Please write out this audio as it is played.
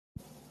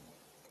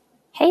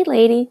Hey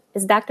lady,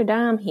 it's Dr.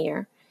 Dom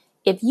here.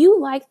 If you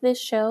like this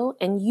show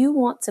and you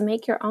want to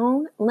make your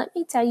own, let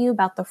me tell you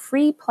about the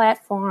free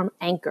platform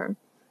Anchor.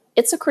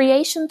 It's a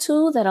creation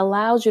tool that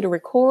allows you to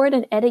record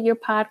and edit your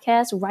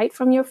podcast right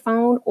from your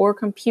phone or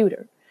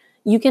computer.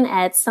 You can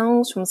add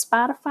songs from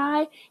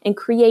Spotify and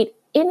create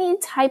any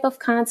type of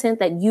content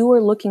that you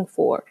are looking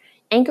for.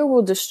 Anchor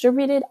will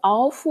distribute it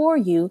all for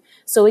you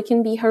so it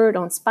can be heard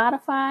on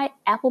Spotify,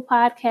 Apple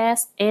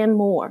Podcasts, and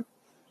more.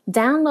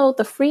 Download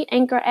the free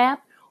Anchor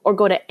app or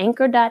go to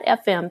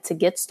anchor.fm to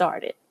get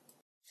started.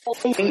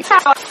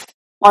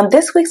 On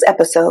this week's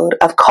episode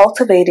of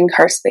Cultivating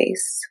Her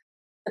Space,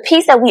 The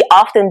piece that we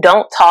often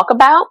don't talk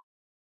about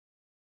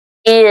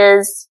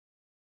is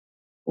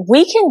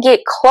we can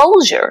get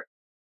closure,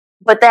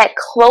 but that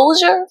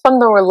closure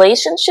from the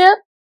relationship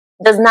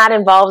does not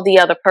involve the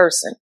other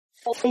person.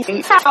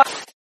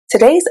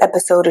 Today's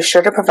episode is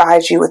sure to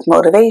provide you with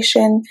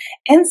motivation,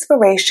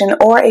 inspiration,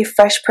 or a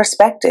fresh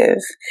perspective.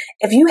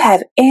 If you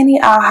have any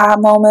aha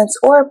moments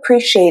or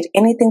appreciate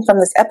anything from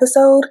this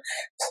episode,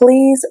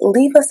 please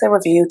leave us a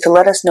review to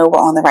let us know we're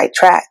on the right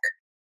track.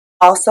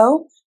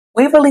 Also,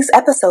 we release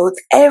episodes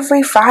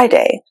every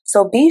Friday,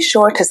 so be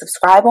sure to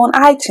subscribe on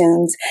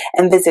iTunes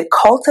and visit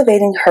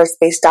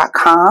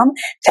cultivatingherspace.com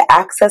to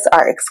access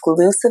our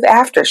exclusive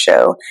after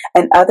show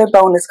and other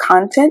bonus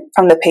content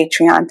from the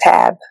Patreon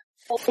tab.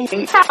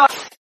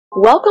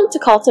 Welcome to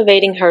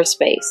Cultivating Her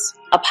Space,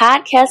 a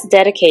podcast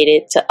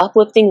dedicated to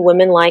uplifting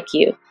women like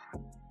you.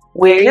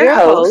 We're your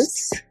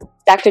hosts,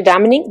 Dr.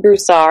 Dominique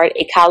Broussard,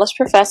 a college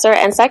professor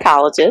and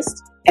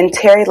psychologist, and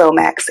Terry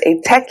Lomax,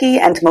 a techie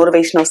and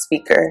motivational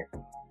speaker.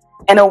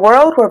 In a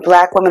world where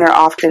Black women are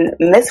often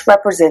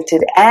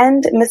misrepresented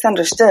and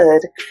misunderstood,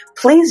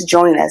 please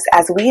join us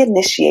as we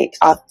initiate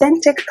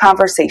authentic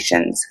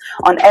conversations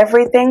on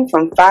everything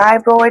from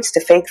fibroids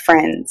to fake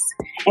friends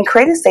and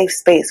create a safe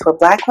space where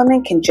Black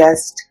women can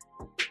just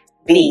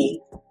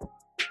be.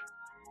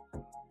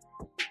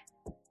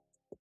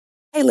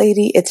 Hey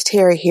lady, it's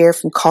Terry here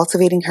from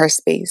Cultivating Her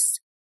Space.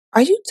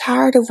 Are you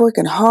tired of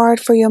working hard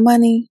for your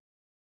money?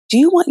 Do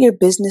you want your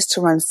business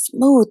to run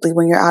smoothly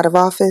when you're out of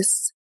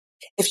office?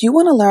 If you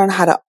want to learn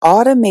how to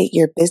automate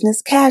your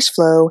business cash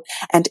flow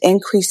and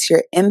increase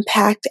your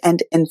impact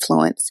and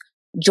influence,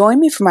 join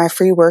me for my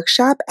free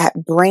workshop at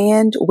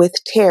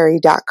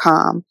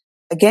brandwithterry.com.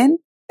 Again,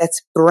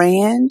 that's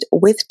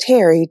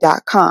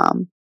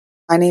brandwithterry.com.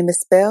 My name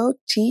is spelled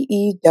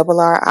Terri.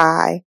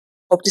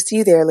 Hope to see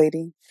you there,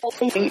 lady.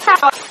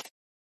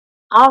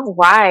 All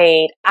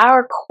right,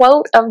 our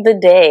quote of the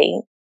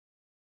day.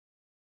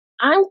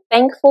 I'm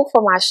thankful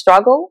for my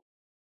struggle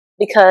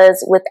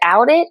because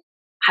without it,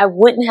 I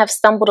wouldn't have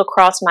stumbled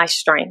across my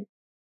strength.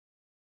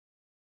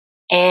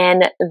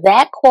 And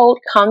that quote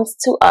comes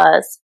to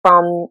us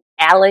from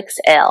Alex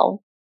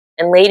L.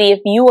 And lady, if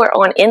you are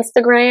on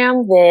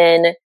Instagram,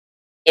 then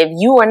if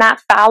you are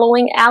not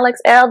following Alex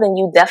L, then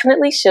you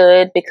definitely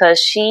should, because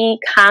she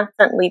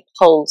constantly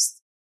posts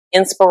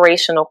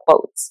inspirational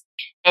quotes.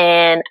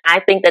 And I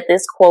think that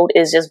this quote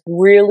is just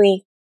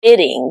really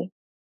fitting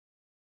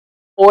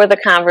for the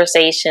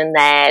conversation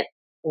that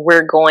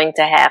we're going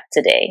to have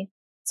today.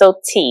 So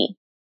T,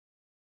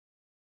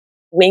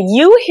 when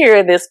you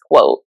hear this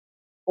quote,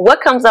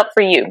 what comes up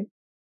for you?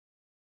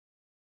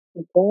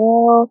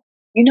 Well,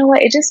 you know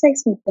what? It just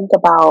makes me think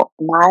about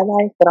my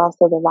life, but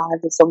also the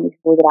lives of so many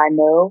people that I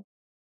know,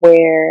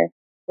 where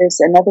there's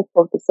another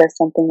quote that says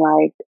something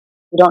like,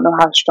 you don't know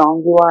how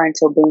strong you are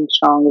until being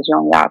strong is your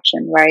only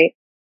option, right?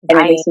 And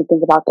it makes me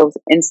think about those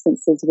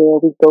instances where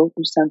we go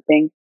through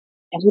something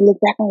and we look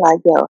back and like,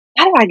 yo,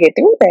 how did I get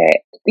through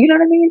that? You know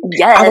what I mean?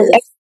 Yes. I was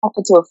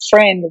talking to a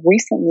friend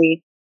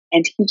recently,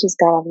 and he just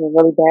got out of a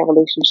really bad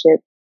relationship,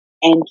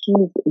 and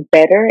he's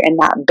better and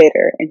not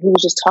bitter. And he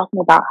was just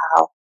talking about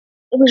how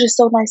it was just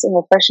so nice and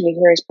refreshing to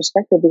hear his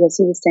perspective, because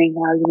he was saying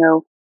how,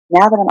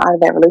 now that I'm out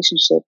of that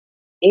relationship,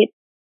 it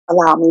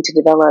allowed me to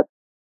develop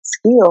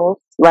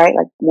skills, right?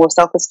 Like more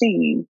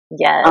self-esteem.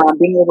 Yes.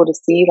 Being able to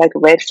see like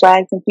red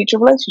flags in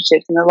future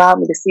relationships, and allowed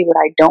me to see what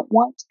I don't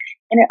want.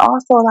 And it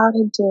also allowed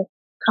him to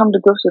come to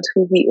grips with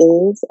who he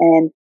is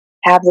and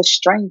have the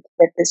strength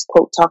that this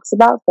quote talks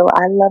about. So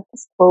I love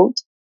this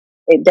quote.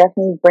 It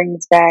definitely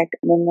brings back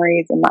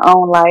memories in my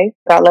own life.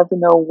 But I'd love to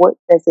know, what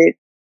does it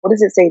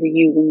say to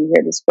you when you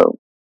hear this quote?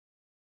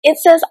 It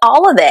says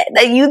all of that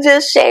you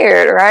just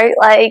shared, right?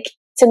 Like,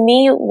 to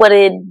me, what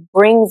it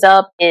brings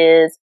up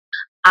is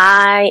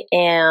I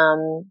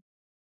am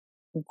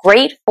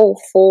grateful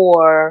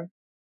for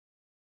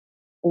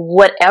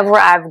whatever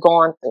I've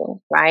gone through,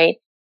 right?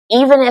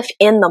 Even if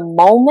in the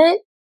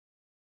moment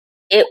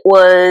it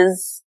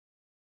was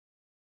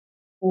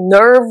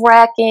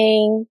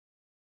nerve-wracking,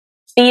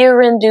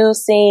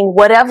 fear-inducing,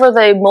 whatever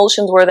the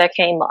emotions were that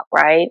came up,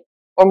 right?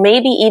 Or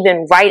maybe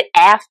even right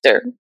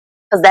after,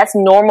 because that's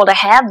normal to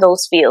have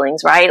those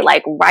feelings, right?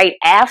 Like right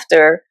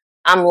after,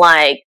 I'm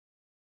like,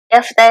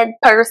 F that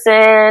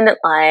person,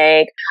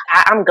 like,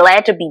 I'm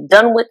glad to be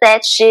done with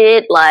that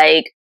shit,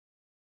 like.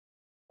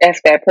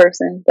 F that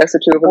person? That's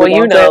what you were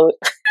really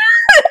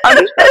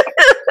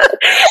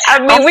I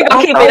mean, we're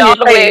going to keep it all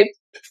the way.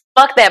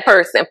 fuck that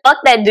person, fuck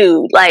that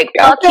dude, like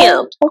fuck Okay.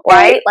 him,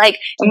 right? Like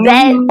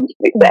Exactly.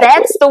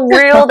 that's the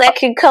real that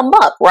can come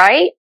up,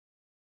 right?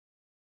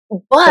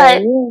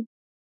 But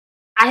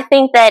I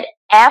think that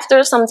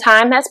after some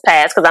time has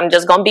passed, because I'm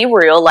just gonna be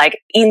real, like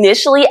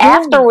initially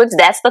afterwards,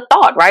 that's the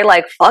thought, right?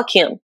 Like fuck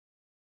him,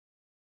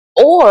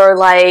 or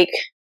like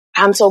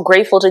I'm so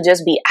grateful to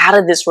just be out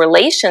of this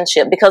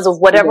relationship because of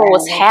whatever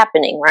was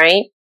happening,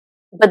 right?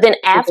 But then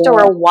after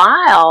a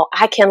while,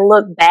 I can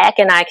look back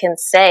and I can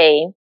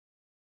say,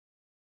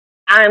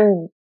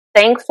 I'm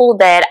thankful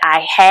that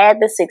I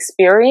had this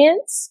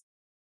experience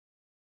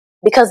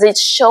because it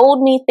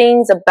showed me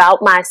things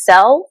about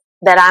myself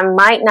that I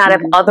might not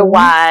have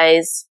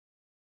otherwise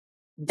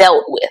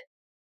dealt with,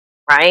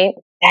 right?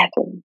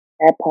 Exactly.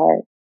 That part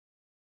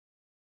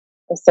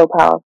is so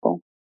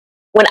powerful.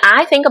 When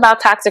I think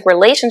about toxic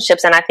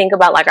relationships and I think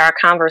about like our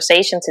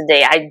conversation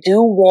today, I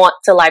do want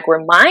to like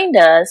remind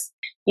us,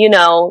 you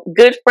know,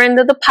 good friend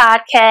of the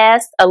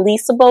podcast,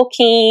 Elisa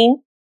Boking.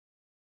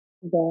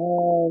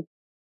 Yes.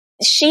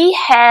 She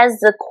has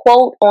the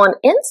quote on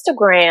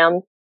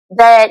Instagram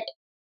that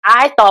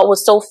I thought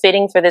was so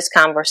fitting for this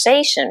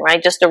conversation,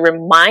 right? Just a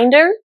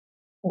reminder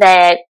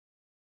that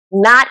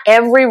not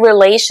every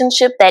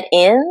relationship that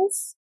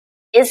ends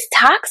is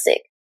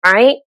toxic,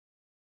 right?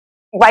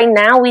 Right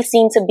now we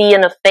seem to be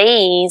in a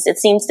phase, it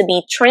seems to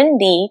be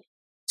trendy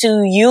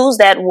to use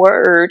that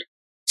word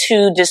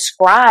to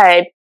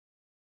describe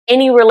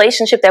any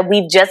relationship that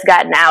we've just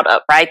gotten out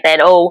of, right? That,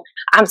 oh,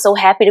 I'm so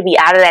happy to be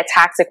out of that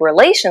toxic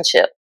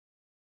relationship.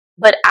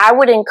 But I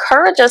would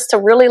encourage us to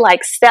really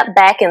like step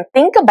back and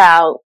think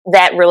about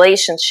that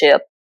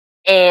relationship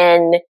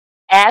and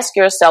ask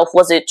yourself,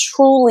 was it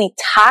truly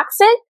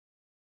toxic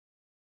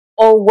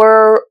or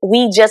were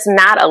we just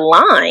not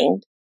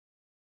aligned?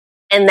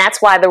 And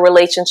that's why the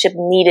relationship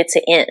needed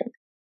to end,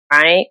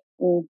 right?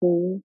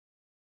 Mm-hmm.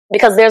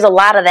 Because there's a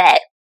lot of that.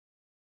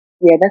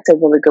 Yeah, that's a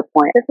really good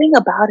point. The thing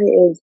about it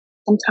is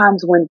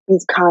sometimes when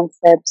these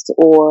concepts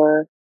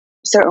or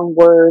certain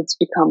words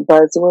become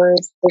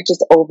buzzwords, they're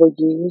just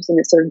overused and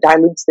it sort of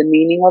dilutes the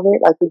meaning of it.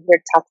 Like we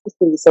hear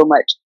toxicity so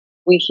much.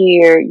 We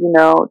hear, you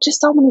know, just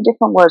so many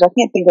different words. I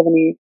can't think of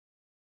any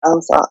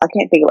else. I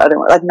can't think of other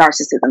ones. Like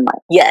narcissism.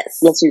 Like, yes.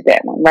 Let's use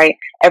that one, right?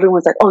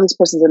 Everyone's like, oh, this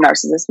person's a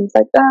narcissist. And it's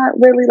like,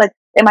 really? Like,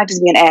 they might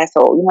just be an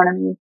asshole. You know what I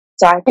mean?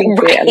 So I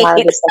think that a lot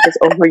of this stuff is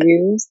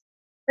overused.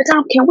 But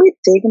Tom, can we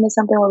dig into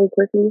something really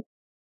quickly?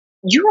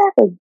 You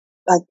ever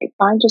like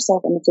find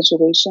yourself in a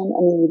situation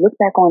and then you look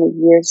back on it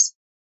years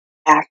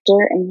after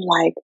and you're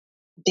like,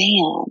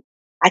 damn,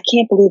 I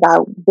can't believe I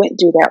went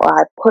through that or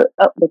I put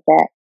up with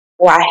that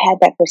or I had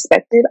that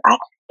perspective.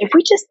 If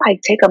we just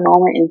like take a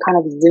moment and kind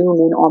of zoom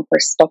in on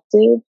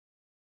perspective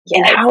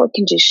and how it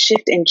can just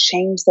shift and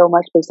change so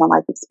much based on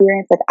life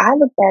experience. Like I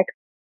look back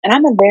and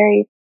I'm a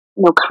very,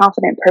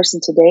 confident person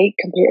today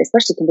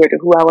especially compared to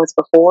who I was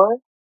before.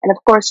 And of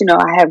course,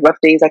 I have rough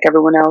days like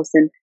everyone else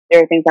and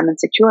there are things I'm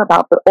insecure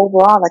about, but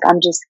overall, like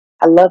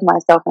I love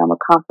myself and I'm a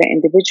confident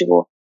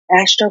individual.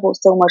 And I struggled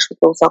so much with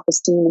low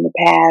self-esteem in the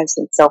past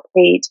and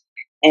self-hate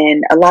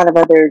and a lot of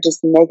other just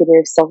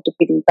negative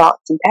self-defeating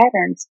thoughts and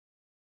patterns.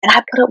 And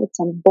I put up with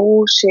some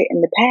bullshit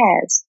in the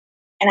past.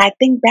 And I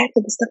think back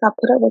to the stuff I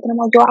put up with and I'm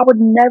like, yo, I would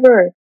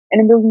never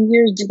in a million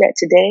years do that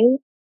today.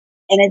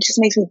 And it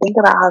just makes me think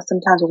about how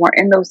sometimes when we're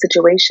in those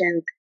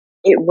situations,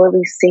 it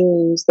really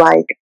seems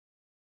like,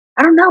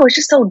 I don't know, it's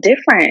just so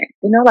different.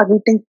 Like we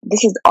think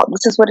this is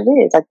what it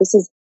is. Like this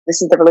is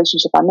the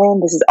relationship I'm in.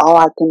 This is all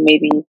I can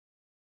maybe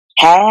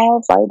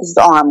have, right? This is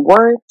all I'm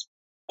worth.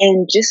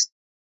 And just,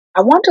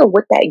 I wonder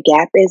what that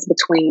gap is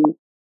between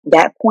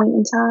that point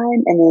in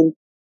time and then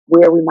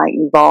where we might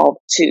evolve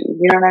to.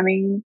 You know what I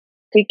mean?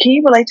 Can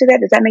you relate to that?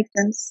 Does that make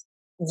sense?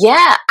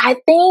 Yeah, I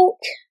think,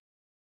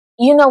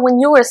 when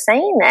you were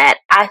saying that,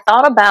 I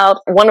thought about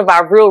one of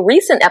our real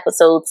recent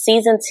episodes,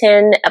 season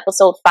 10,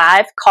 episode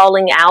 5,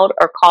 calling out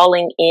or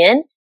calling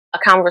in, a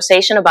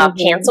conversation about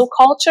cancel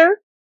culture.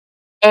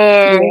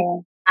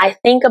 And I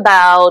think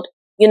about,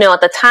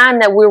 at the time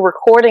that we're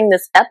recording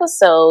this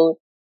episode,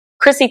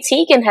 Chrissy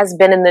Teigen has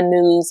been in the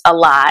news a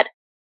lot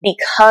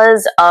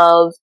because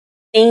of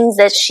things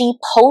that she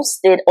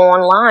posted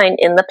online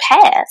in the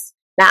past.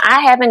 Now,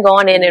 I haven't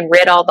gone in and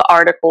read all the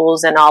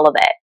articles and all of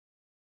that.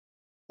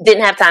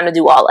 Didn't have time to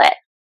do all that.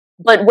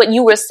 But what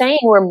you were saying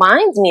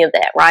reminds me of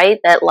that, right?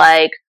 That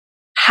like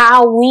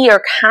how we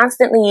are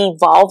constantly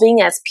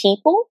evolving as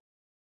people.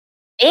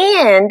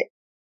 And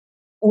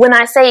when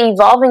I say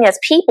evolving as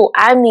people,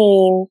 I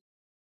mean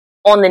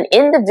on an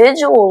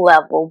individual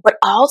level, but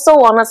also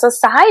on a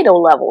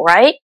societal level,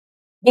 right?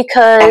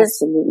 Because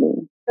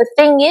the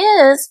thing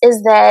is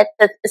that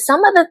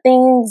some of the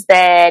things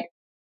that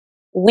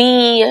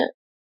we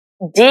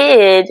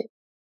did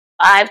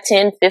 5,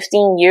 10,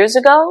 15 years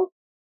ago,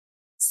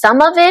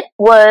 some of it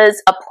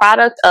was a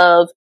product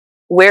of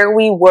where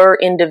we were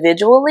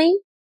individually.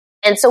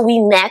 And so we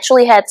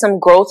naturally had some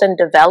growth and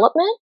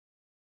development.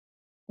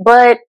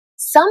 But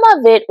some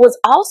of it was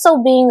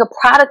also being a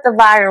product of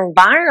our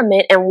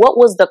environment and what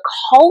was the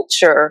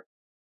culture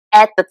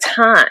at the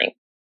time.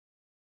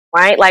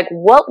 right? Like,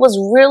 what was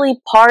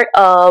really part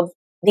of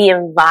the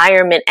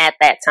environment at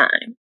that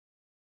time?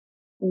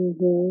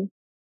 Mm-hmm.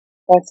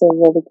 That's a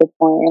really good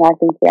point, and I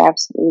think you're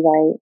absolutely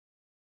right.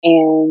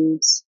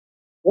 And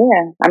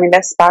yeah, I mean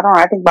that's spot on.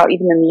 I think about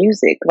even the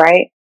music,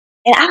 right?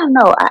 And I don't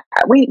know,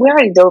 we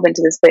already dove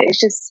into this, but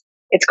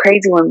it's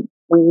crazy when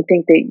you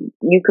think that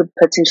you could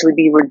potentially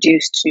be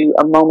reduced to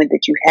a moment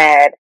that you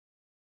had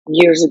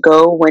years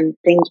ago when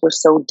things were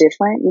so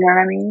different. You know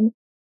what I mean?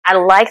 I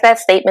like that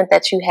statement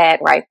that you had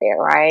right there,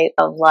 right?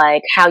 Of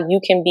like how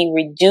you can be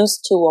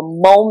reduced to a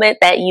moment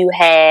that you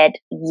had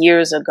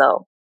years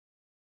ago.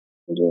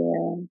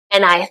 Yeah.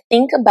 And I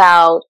think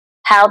about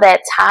how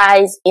that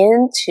ties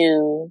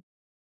into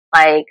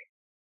like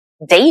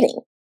dating.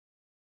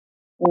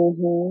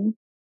 Mm-hmm.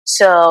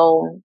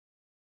 So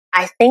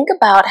I think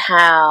about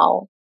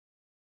how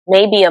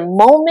maybe a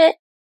moment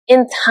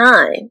in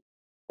time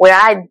where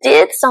I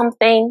did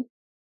something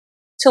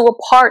to a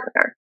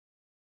partner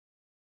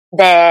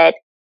that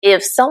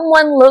if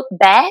someone looked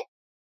back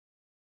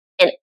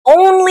and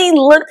only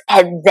looked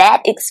at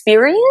that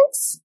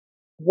experience,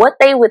 what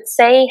they would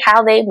say,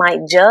 how they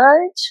might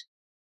judge,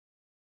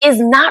 is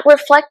not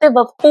reflective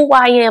of who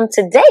I am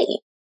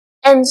today.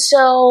 And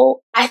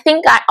so I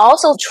think I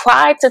also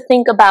try to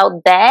think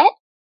about that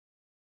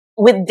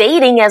with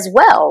dating as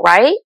well,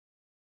 right?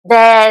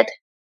 That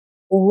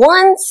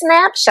one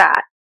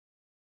snapshot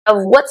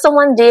of what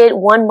someone did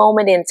one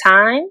moment in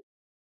time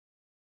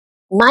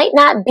might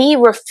not be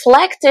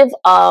reflective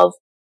of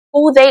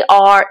who they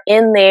are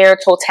in their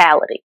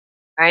totality,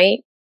 right?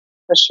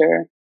 For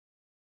sure.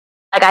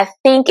 Like, I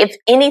think if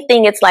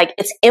anything, it's like,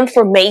 it's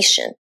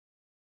information.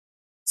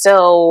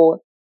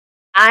 So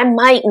I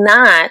might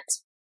not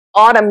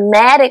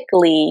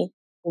automatically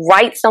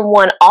write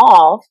someone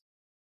off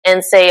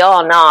and say,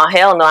 oh, nah,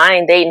 hell no, I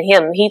ain't dating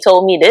him. He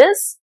told me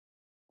this.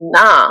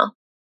 Nah.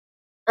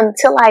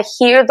 Until I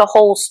hear the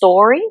whole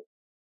story,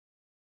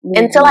 Mm-hmm.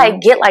 until I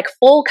get like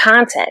full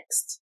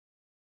context.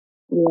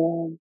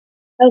 Yeah.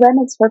 No, that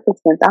makes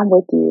perfect sense. I'm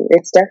with you.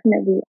 It's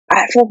definitely,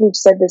 I feel like we've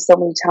said this so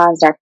many times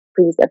in our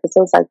previous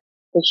episodes, like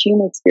the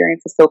human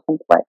experience is so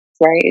complex,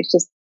 right?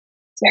 It's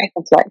very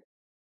complex.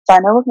 So I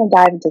know we're going to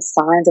dive into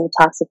signs of a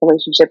toxic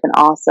relationship and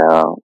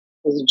also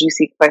this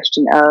juicy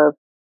question of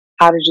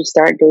how did you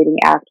start dating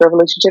after a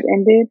relationship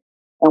ended?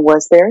 And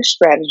was there a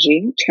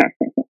strategy?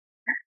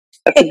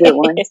 That's a good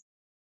one.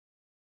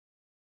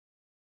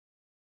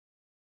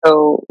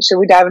 So should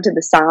we dive into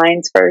the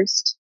signs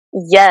first?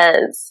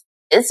 Yes.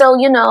 So,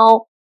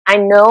 I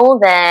know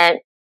that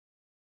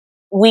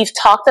we've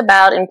talked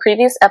about in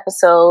previous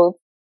episodes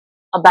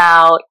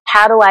about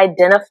how to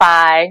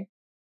identify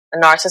a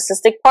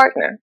narcissistic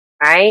partner,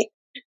 right?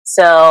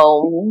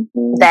 So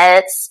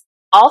that's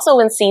also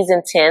in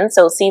season 10.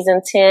 So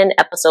season 10,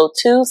 episode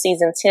 2,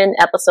 season 10,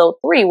 episode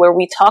 3, where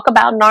we talk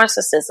about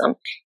narcissism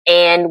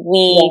and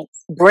we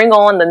bring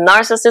on the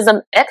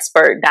narcissism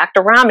expert,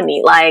 Dr.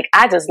 Ramani. Like,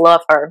 I just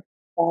love her.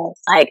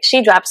 Like,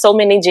 she dropped so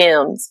many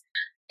gems.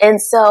 And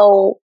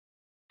so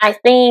I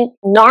think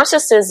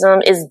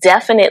narcissism is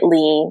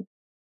definitely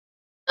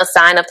a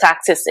sign of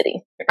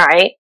toxicity,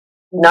 right?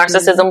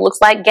 Narcissism looks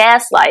like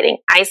gaslighting,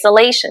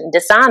 isolation,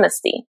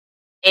 dishonesty.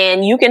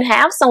 And you can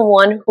have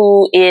someone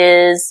who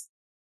is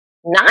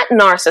not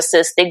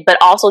narcissistic, but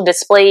also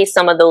displays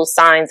some of those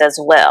signs as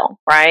well,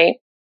 right?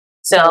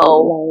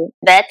 So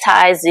that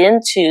ties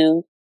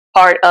into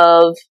part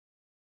of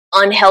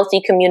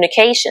unhealthy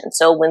communication.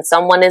 So when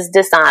someone is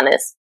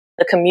dishonest,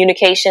 the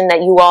communication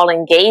that you all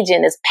engage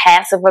in is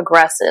passive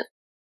aggressive,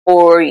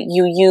 or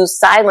you use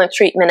silent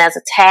treatment as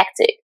a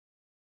tactic.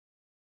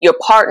 Your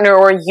partner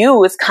or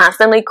you is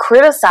constantly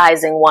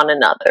criticizing one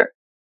another.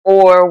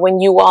 Or when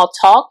you all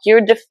talk,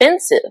 you're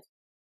defensive.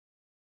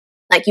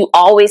 Like, you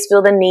always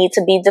feel the need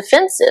to be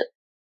defensive.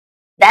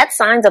 That's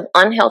signs of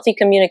unhealthy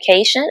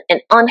communication,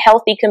 and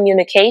unhealthy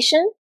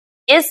communication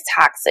is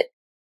toxic.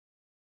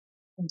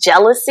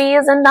 Jealousy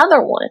is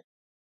another one.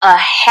 A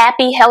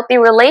happy, healthy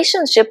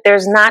relationship, you're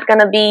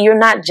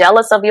not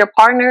jealous of your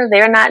partner,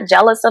 they're not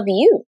jealous of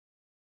you.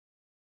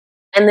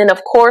 And then,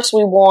 of course,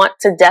 we want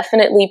to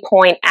definitely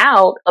point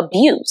out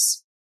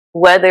abuse,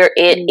 whether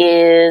it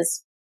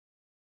is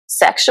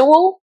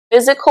sexual,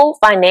 physical,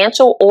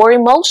 financial, or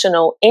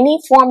emotional. Any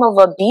form of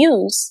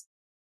abuse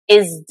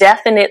is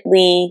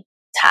definitely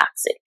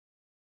toxic.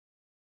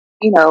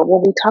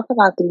 When we talk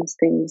about these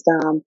things,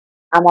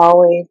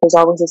 there's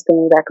always this thing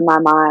in the back of my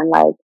mind,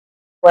 like,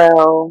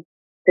 well,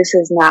 this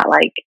is not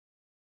like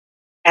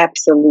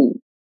absolute.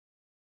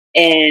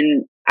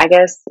 And I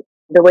guess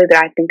the way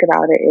that I think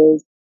about it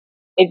is,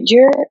 if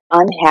you're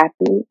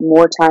unhappy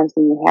more times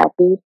than you're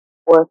happy,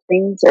 or if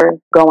things are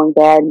going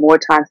bad more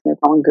times than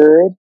they're going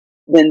good,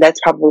 then that's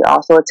probably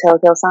also a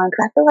telltale sign.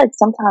 Because I feel like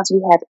sometimes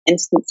we have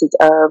instances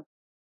of,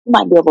 you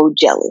might be a little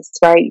jealous,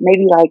 right?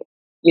 Maybe like,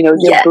 your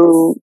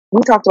boo.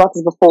 We talked about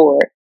this before.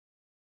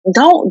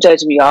 Don't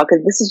judge me, y'all,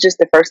 because this is just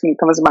the first thing that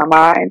comes to my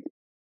mind.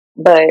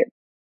 But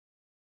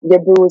your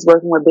boo is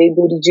working with Big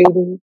Booty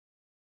Judy,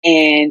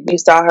 and you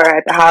saw her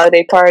at the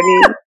holiday party,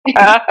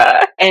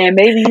 and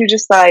maybe you're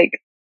just like,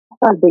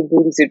 feel like big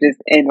booties are just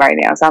in right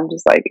now. So I'm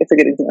just like, it's a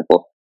good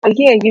example. But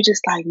yeah, you're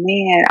just like,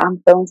 man,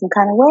 I'm feeling some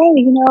kind of way,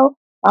 you know,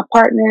 my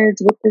partner's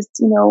with this,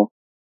 you know,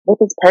 with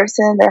this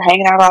person, they're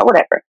hanging out a lot,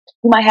 whatever.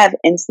 You might have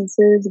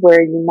instances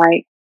where you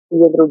might be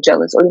a little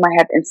jealous, or you might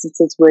have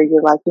instances where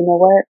you're like, you know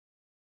what?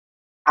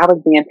 I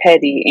was being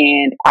petty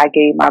and I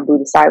gave my boo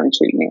the silent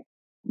treatment.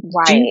 Do you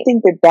Right.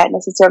 think that that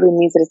necessarily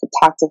means that it's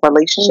a toxic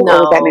relationship,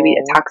 or is that maybe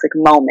a No. toxic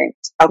moment?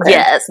 Okay.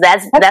 Yes,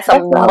 that's a That's what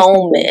I was thinking.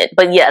 moment.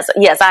 But yes, I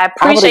I would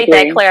appreciate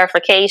that agree.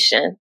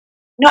 clarification.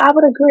 No, I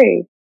would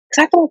agree.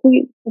 Because I feel like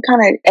we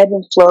kind of ebb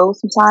and flow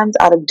sometimes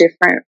out of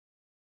different,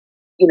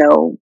 you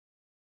know,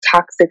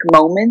 toxic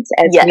moments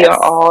as we are Yes.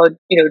 all,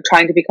 you know,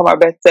 trying to become our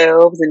best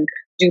selves and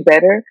do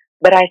better.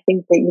 But I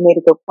think that you made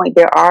a good point.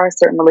 There are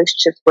certain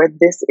relationships where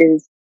this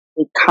is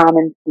a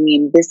common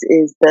theme. This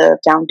is the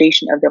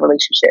foundation of the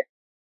relationship.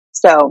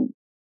 So,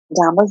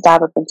 Dom, let's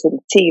dive up into the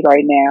tea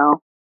right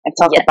now and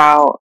talk Yes.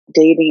 about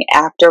dating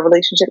after a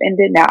relationship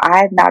ended. Now,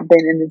 I have not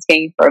been in this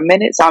game for a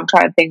minute, so I'm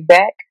trying to think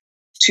back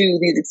to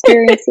these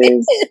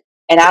experiences.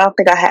 And I don't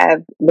think I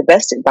have the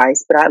best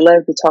advice, but I'd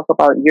love to talk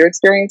about your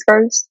experience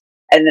first,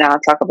 and then I'll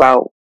talk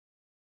about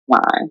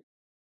mine.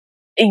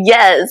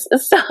 Yes.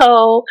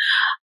 So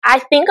I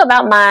think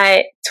about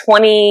my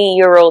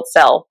 20-year-old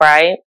self,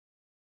 right?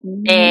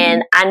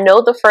 And I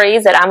know the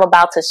phrase that I'm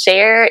about to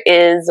share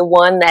is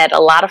one that a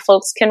lot of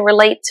folks can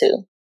relate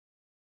to.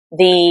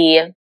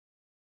 The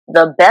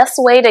best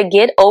way to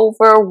get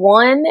over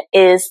one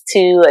is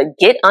to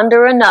get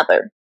under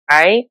another,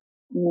 right?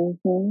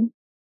 Mm-hmm.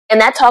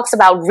 And that talks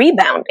about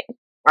rebounding,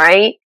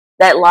 right?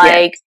 That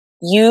like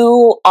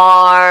you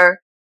are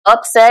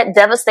upset,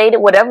 devastated,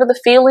 whatever the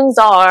feelings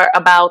are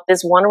about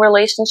this one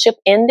relationship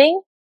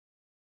ending.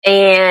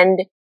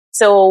 And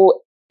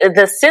so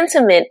the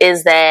sentiment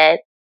is that,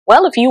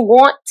 well, if you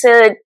want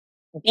to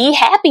be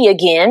happy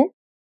again,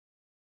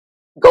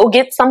 go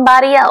get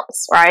somebody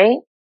else, right?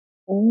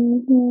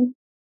 Mm-hmm.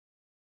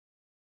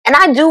 And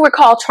I do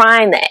recall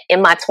trying that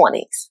in my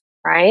 20s,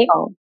 right?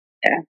 Oh,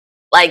 yeah.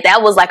 Like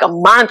that was like a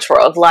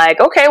mantra of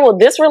like, okay, well,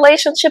 this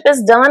relationship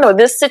is done, or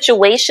this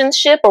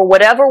situationship or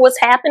whatever was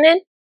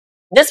happening.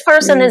 This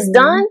person is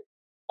done.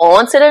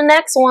 On to the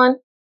next one.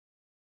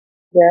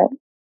 Yeah.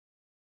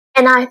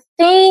 And I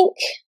think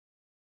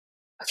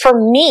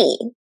for me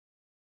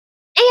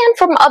and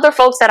from other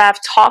folks that I've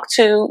talked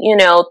to, you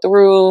know,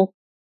 through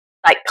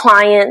like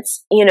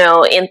clients, you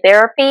know, in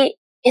therapy,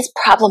 it's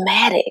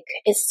problematic.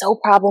 It's so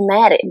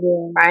problematic,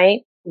 right?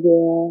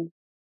 Yeah.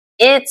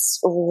 It's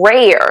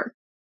rare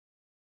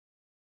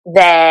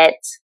that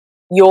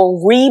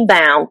your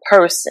rebound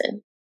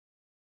person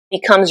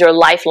becomes your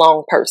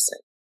lifelong person,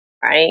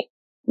 right?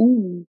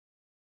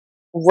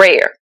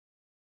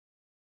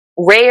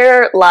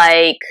 Rare,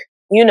 like,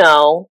 you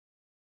know,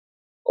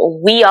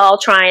 we all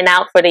trying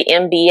out for the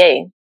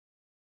NBA.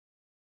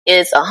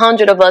 It's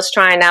 100 of us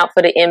trying out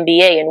for the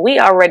NBA, and we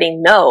already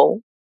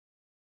know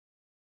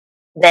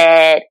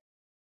that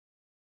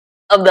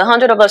of the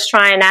 100 of us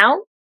trying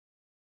out,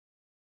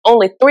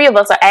 only 3 of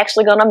us are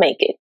actually going to make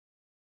it.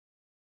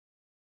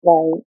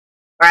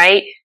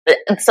 Right?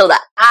 So the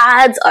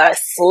odds are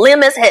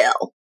slim as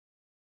hell.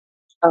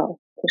 Oh,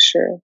 for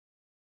sure.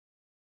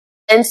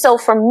 And so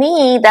for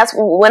me, that's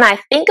when I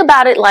think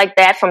about it like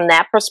that, from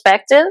that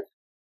perspective,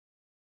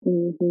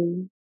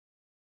 I'm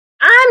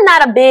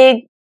not a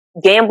big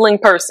gambling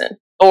person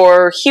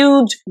or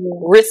huge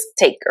risk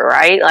taker,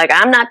 right? Like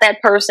I'm not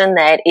that person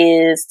that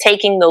is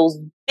taking those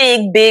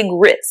big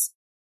risks.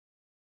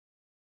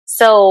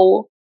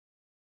 So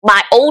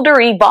my older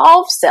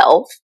evolved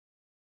self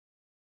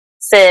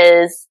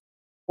says,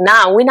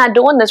 nah, we're not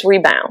doing this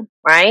rebound,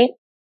 right?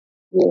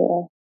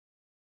 Yeah.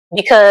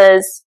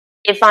 Because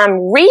if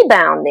I'm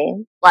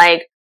rebounding,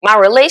 like my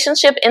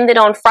relationship ended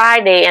on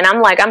Friday and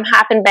I'm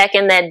hopping back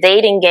in that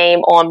dating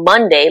game on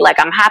Monday. Like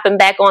I'm hopping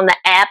back on the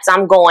apps.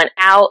 I'm going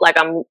out. Like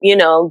I'm, you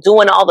know,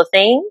 doing all the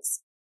things.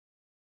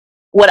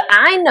 What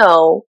I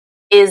know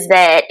is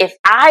that if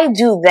I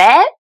do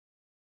that,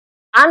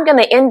 I'm going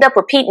to end up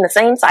repeating the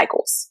same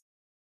cycles.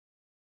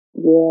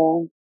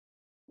 Yeah.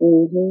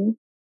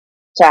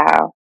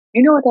 Child.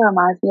 You know what that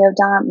reminds me of,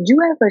 Dom? Do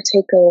you ever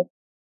take a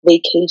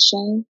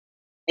vacation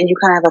and you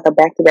kind of have like a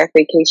back-to-back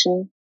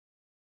vacation?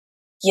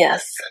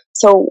 Yes.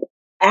 So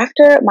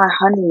after my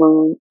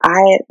honeymoon,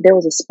 there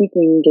was a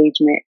speaking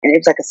engagement, and it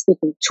was like a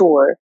speaking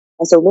tour.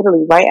 And so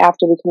literally right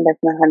after we came back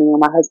from the honeymoon,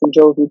 my husband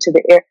drove me to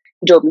the air.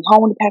 He drove me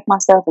home to pack my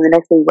stuff, and the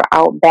next day we were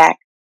out back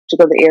to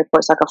go to the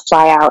airport so I could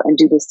fly out and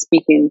do this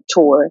speaking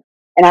tour.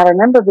 And I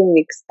remember being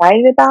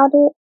excited about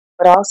it,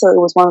 but also it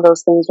was one of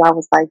those things where I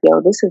was like,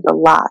 yo, this is a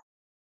lot.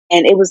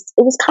 And it was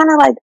kind of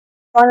like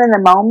fun in the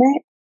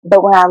moment.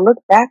 But when I look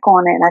back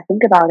on it and I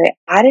think about it,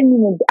 I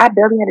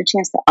barely had a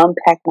chance to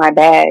unpack my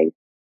bag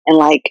and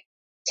like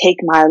take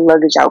my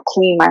luggage out,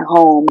 clean my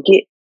home,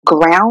 get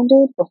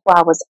grounded before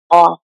I was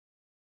off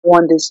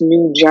on this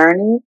new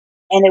journey.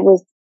 And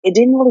it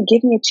didn't really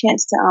give me a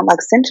chance to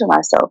like center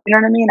myself. You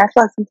know what I mean? I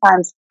feel like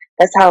sometimes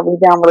that's how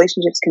rebound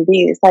relationships can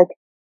be. It's like,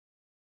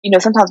 you know,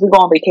 sometimes we go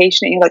on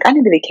vacation and you're like, I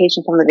need a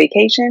vacation from the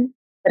vacation.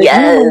 But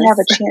again, when you have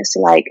Yes. a chance to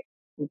like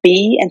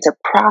be and to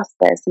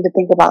process and to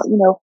think about,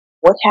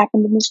 what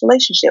happened in this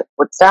relationship?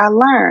 What did I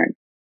learn?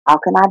 How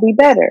can I be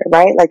better?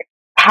 Right? Like,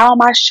 how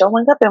am I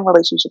showing up in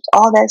relationships?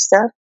 All that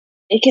stuff.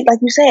 It can, like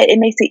you said, it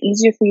makes it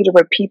easier for you to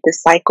repeat the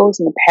cycles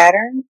and the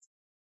patterns.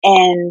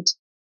 And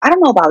I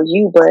don't know about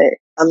you, but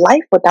a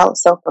life without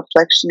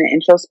self-reflection and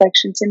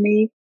introspection to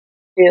me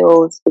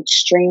feels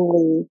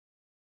extremely,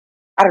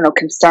 I don't know,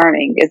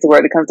 concerning is the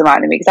word that comes to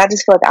mind to me. Because I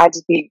just feel like I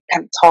just be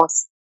kind of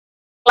tossed,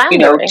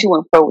 Floundering. to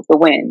and fro with the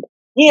wind.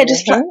 Yeah,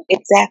 just Mm-hmm.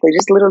 exactly,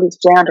 just literally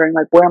floundering.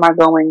 Like, where am I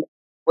going?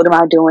 What am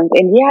I doing?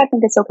 And yeah, I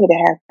think it's okay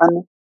to have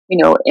fun.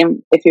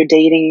 And if you're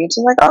dating, you're just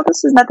like, oh,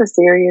 this is nothing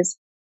serious.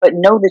 But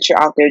know that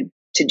you're out there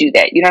to do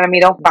that. You know what I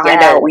mean? Don't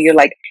find out Yes. when you're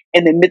like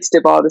in the midst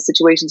of all the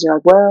situations. You're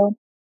like, well,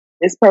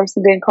 this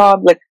person didn't call.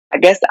 Like, I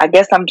guess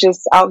I'm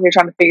just out here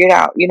trying to figure it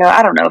out.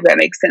 I don't know if that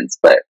makes sense,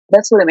 but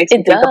that's what it makes me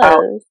It think about.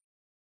 does.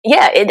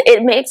 Yeah,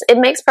 it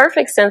makes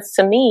perfect sense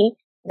to me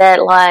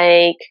that,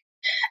 like,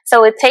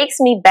 so it takes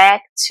me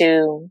back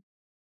to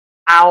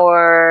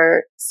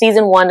our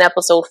season 1,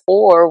 episode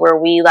 4, where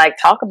we like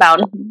talk about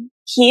Mm-hmm.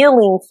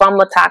 healing from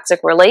a toxic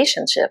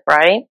relationship,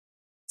 right?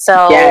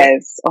 So,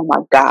 Yes. Oh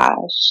my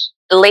gosh.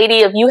 lady,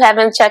 if you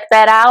haven't checked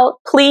that out,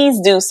 please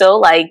do so.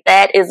 Like,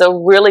 that is a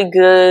really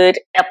good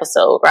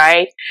episode,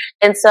 right?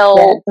 And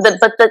so, Yes.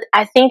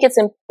 I think it's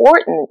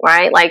important,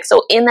 right? Like,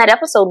 so in that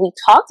episode, we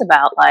talked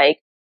about, like,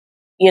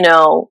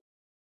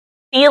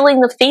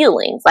 feeling the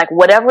feelings, like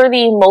whatever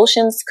the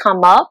emotions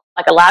come up,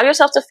 like allow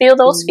yourself to feel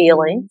those Mm-hmm.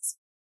 feelings,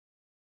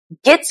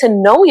 get to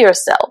know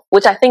yourself,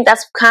 which I think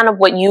that's kind of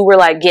what you were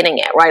like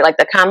getting at, right? Like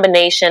the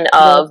combination Yep.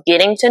 of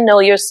getting to know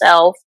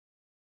yourself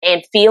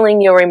and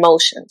feeling your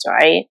emotions,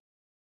 right?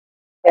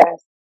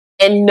 Yes.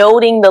 And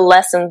noting the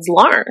lessons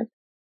learned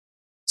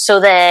so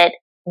that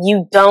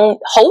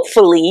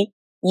hopefully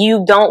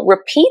you don't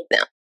repeat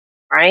them,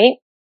 right?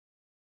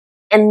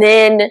 And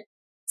then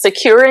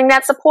securing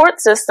that support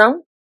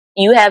system,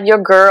 you have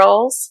your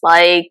girls,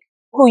 like,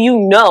 who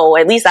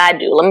at least I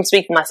do. Let me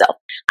speak for myself.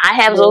 I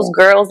have those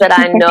Yeah. girls that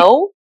I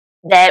know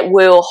that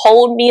will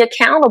hold me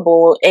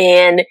accountable.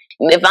 And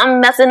if I'm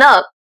messing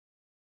up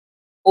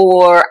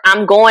or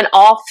I'm going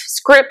off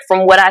script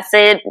from what I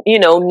said,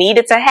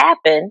 needed to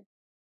happen,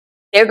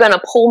 they're going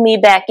to pull me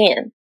back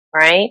in,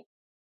 right?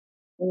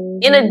 In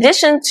Mm-hmm.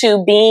 addition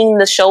to being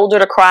the shoulder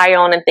to cry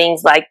on and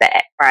things like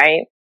that,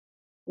 right?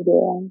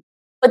 Yeah.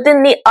 But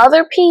then the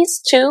other piece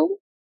too,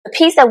 the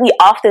piece that we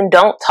often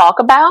don't talk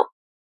about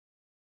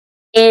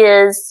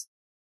is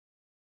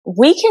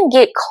we can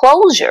get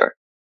closure,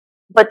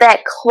 but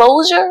that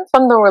closure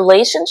from the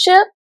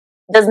relationship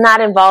does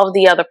not involve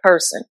the other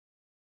person.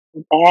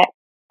 That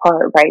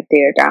part right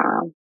there,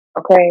 Dom.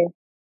 Okay.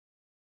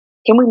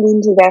 Can we lean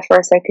into that for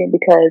a second?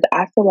 Because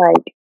I feel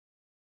like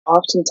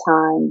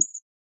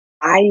oftentimes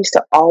I used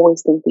to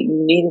always think that you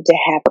needed to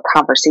have a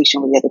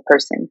conversation with the other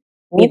person.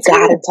 Me You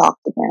gotta too. talk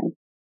to them.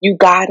 You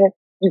gotta,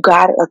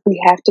 like,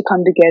 we have to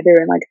come together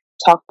and like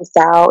talk this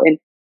out. And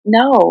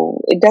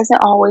no, it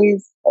doesn't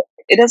always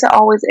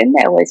end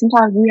that way.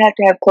 Sometimes you have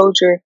to have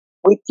closure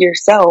with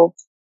yourself,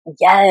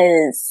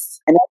 Yes.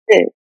 and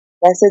that's it.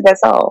 That's it.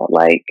 That's all.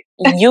 Like,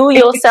 You,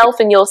 yourself,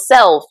 and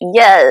yourself.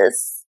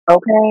 Yes.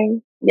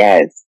 okay.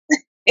 Yes.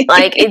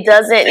 Like, it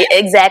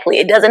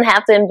doesn't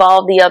have to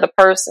involve the other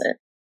person.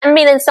 I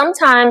mean, and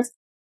sometimes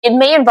it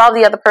may involve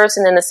the other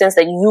person in the sense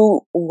that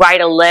you write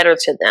a letter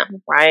to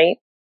them, right?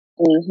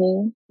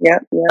 Mm-hmm.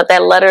 Yep. But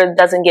that letter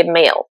doesn't get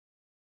mailed,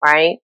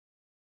 right?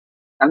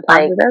 Sometimes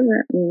Like, it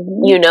doesn't.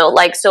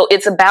 Mm-hmm. so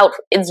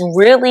it's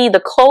really,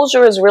 the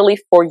closure is really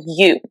for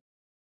you.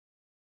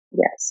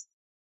 Yes.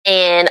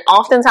 And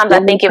oftentimes I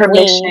Give me think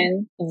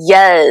permission.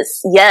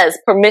 yes,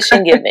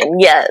 permission given,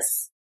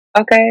 yes.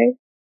 Okay.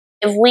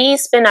 If we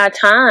spend our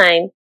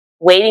time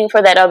waiting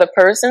for that other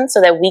person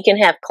so that we can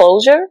have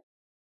closure,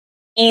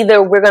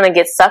 either we're going to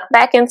get sucked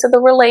back into the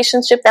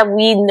relationship that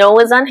we know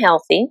is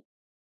unhealthy,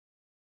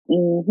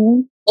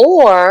 Mm-hmm.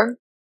 or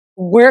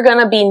we're going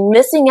to be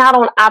missing out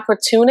on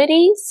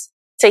opportunities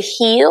to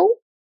heal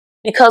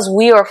because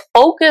we are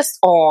focused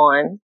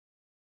on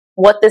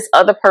what this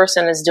other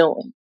person is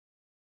doing.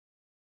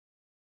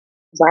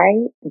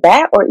 Right?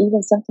 That, or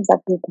even sometimes I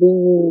think we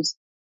use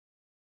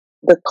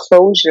the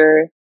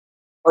closure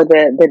or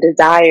the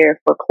desire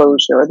for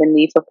closure or the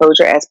need for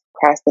closure as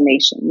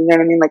procrastination. You know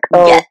what I mean? Like,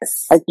 oh,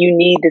 Yes. like you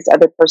need this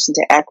other person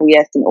to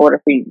acquiesce in order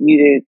for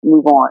you to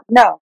move on.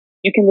 No,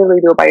 you can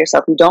literally do it by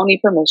yourself. You don't need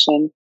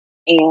permission.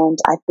 And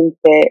I think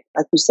that,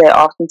 like you said,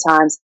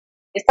 oftentimes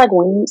it's like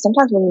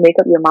sometimes when you make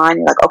up your mind,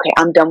 you're like, okay,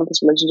 I'm done with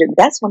this relationship.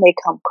 That's when they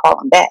come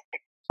crawling back.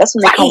 That's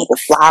when they come Right. with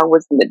the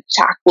flowers and the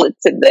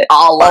chocolates and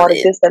All all of the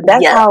it. good stuff.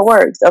 That's Yes. how it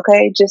works.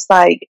 Okay. Just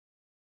like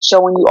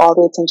showing you all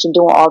the attention,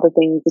 doing all the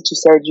things that you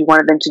said you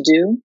wanted them to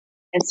do.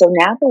 And so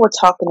now that we're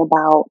talking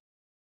about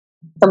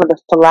some of the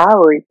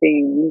flowery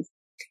things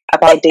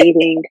about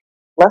dating,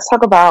 let's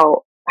talk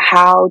about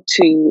how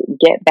to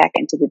get back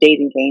into the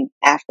dating game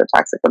after a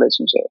toxic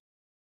relationship.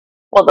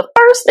 Well, the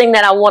first thing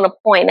that I want to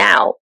point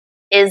out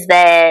is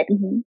that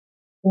Mm-hmm.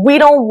 we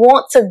don't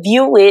want to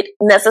view it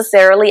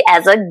necessarily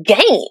as a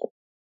game,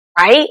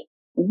 right?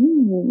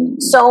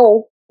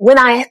 So when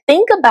I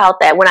think about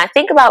that, when I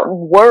think about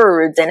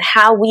words and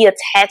how we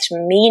attach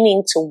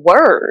meaning to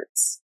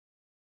words,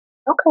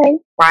 okay,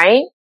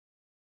 right?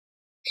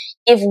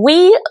 If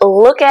we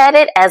look at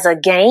it as a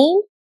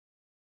game,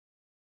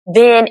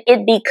 then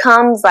it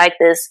becomes like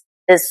this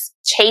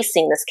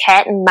chasing, this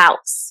cat and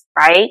mouse,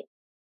 right?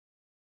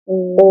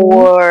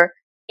 Or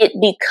it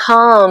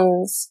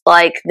becomes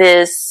like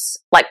this,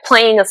 like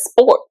playing a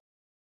sport.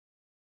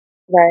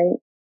 Right.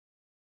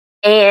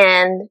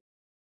 And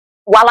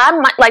while I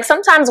might, like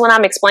sometimes when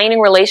I'm explaining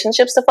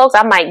relationships to folks,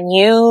 I might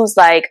use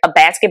like a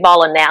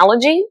basketball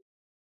analogy,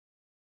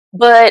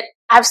 but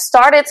I've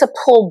started to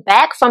pull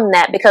back from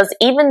that because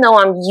even though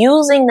I'm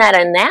using that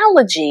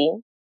analogy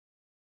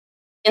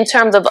in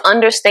terms of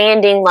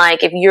understanding,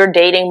 like if you're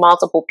dating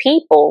multiple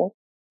people,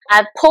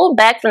 I've pulled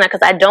back from that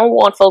because I don't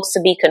want folks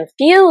to be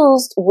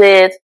confused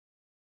with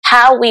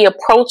how we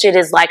approach it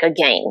as like a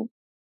game.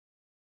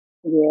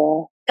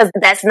 Yeah. Because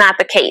that's not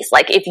the case.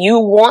 Like if you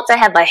want to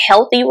have a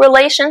healthy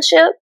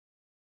relationship,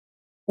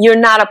 you're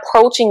not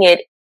approaching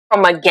it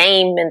from a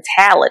game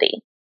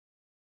mentality.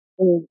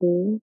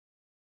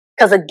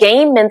 Because a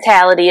game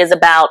mentality is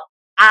about,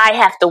 I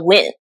have to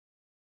win.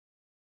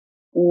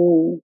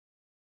 And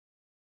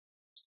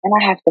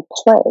I have to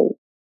play.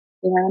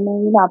 You know what I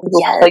mean? You know how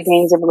people play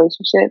games in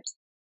relationships?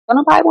 So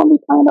nobody want to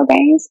be playing no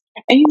games.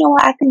 And you know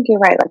what? I think you're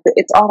right. Like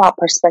it's all about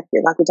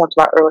perspective, like we talked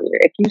about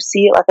earlier. If you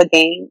see it like a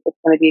game, it's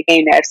going to be a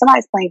game. Now, if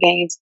somebody's playing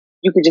games,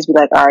 you could just be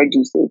like, all right,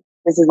 deuces.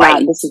 This is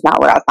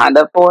not what I signed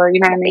up for. You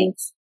know what I mean?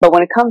 But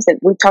when it comes to,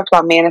 we talked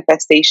about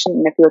manifestation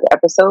in a few of the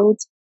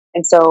episodes.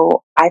 And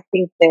so I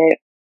think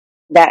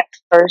that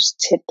first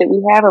tip that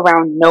we have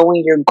around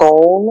knowing your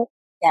goal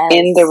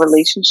in the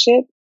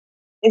relationship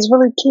is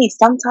really key.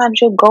 Sometimes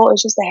your goal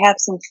is just to have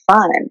some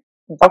fun.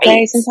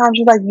 Okay? Sometimes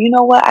you're like, you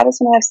know what? I just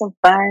want to have some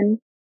fun.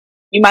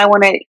 You might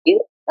want to,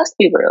 let's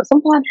be real.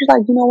 Sometimes you're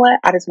like, you know what?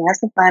 I just want to have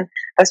some fun.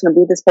 I just want to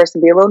be with this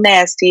person, be a little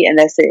nasty, and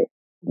that's it.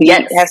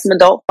 Have some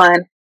adult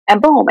fun,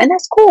 and boom. And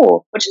that's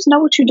cool. But just know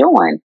what you're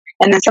doing.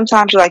 And then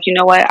sometimes you're like, you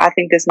know what? I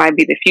think this might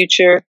be the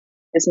future.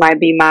 This might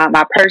be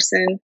my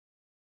person.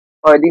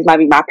 Or these might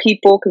be my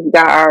people, because we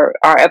got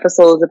our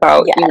episodes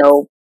about, you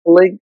know,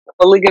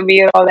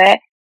 polygamy and all that.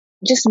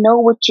 Just know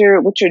what you're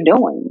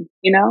doing,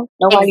 you know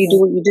why you do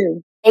what you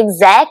do.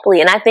 Exactly.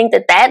 And I think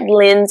that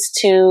lends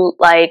to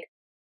like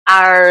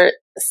our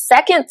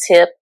second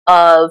tip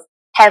of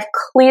have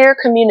clear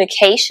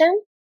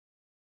communication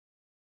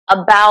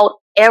about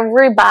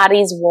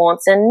everybody's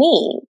wants and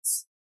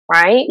needs,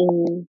 right?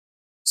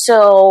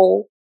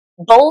 So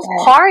both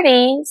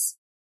parties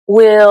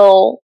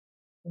will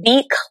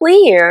be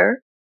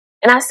clear.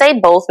 And I say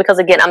both because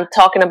again, I'm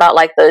talking about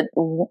like the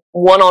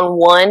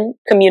one-on-one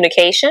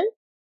communication.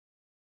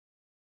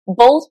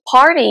 Both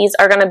parties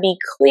are going to be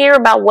clear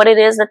about what it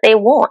is that they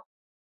want.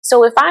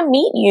 So if I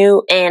meet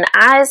you and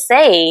I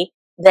say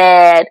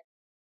that,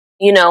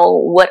 you know,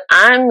 what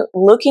I'm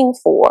looking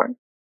for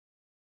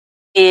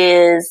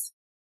is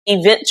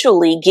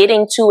eventually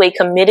getting to a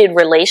committed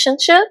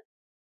relationship,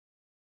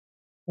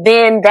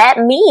 then that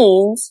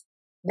means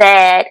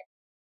that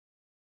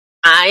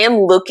I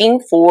am looking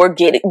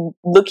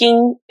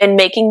and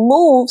making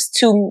moves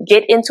to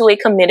get into a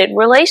committed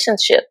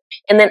relationship.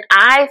 And then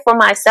I, for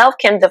myself,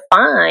 can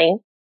define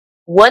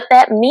what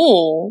that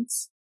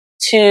means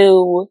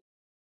to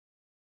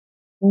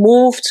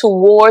move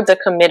towards a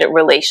committed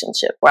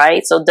relationship,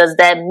 right? So does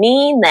that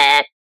mean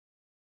that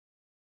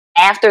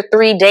after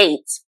 3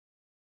 dates,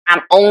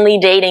 I'm only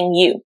dating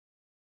you?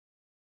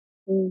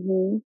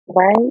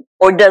 Right?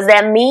 Or does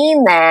that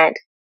mean that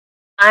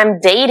I'm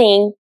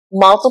dating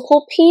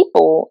multiple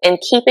people and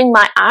keeping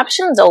my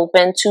options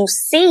open to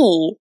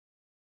see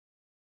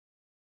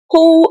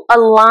who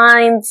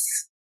aligns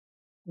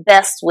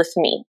best with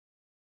me,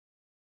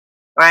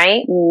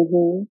 right?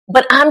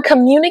 But I'm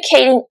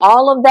communicating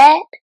all of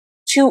that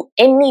to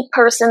any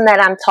person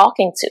that I'm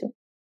talking to.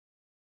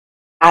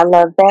 I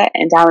love that.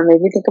 And Diamond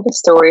made me think of a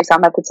story. So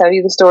I'm about to tell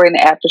you the story in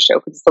the after show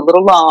because it's a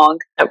little long.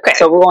 Okay.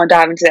 So we're going to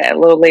dive into that a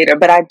little later.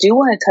 But I do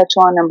want to touch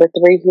on number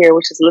 3 here,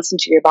 which is listen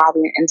to your body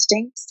and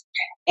instincts.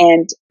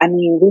 And I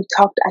mean,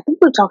 I think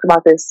we've talked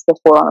about this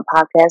before on the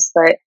podcast,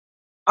 but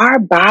our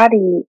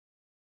body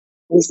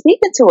is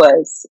speaking to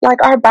us.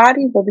 Like our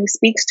body really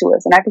speaks to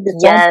us. And I think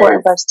it's so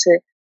important for us to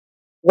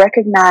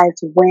recognize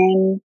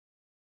when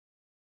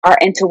our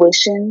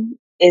intuition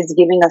is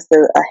giving us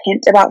a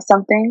hint about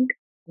something.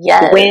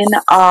 When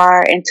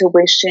our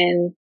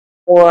intuition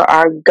or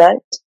our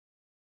gut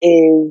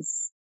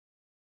is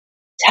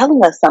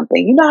telling us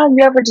something. You know how you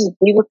ever just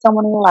be with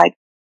someone and you're like,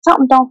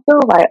 something don't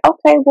feel right.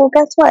 Okay, well,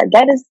 guess what?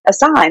 That is a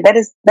sign. That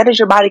is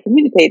your body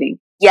communicating.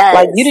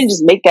 Like you didn't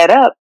just make that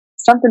up.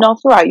 Something don't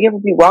feel right. You ever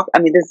be I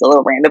mean, this is a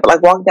little random, but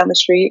like walking down the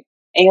street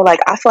and you're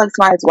like, I feel like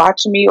somebody's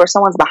watching me or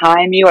someone's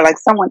behind me or like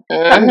something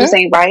just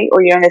ain't right.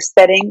 Or you're in a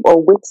setting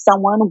or with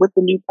someone, with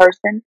a new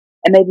person.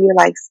 And maybe you're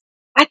like,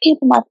 I can't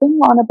put my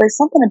finger on it, but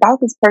something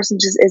about this person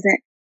just isn't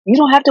You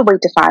don't have to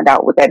wait to find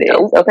out what that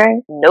is,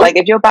 okay? Nope. Like,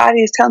 if your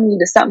body is telling you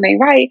that something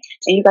ain't right,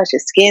 and you got your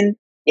skin,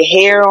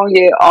 your hair on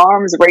your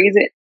arms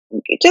raising,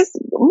 just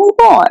move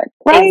on,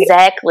 right?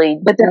 Exactly.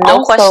 But then no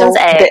also, questions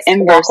asked. the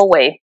inverse, walk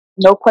away.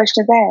 No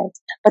questions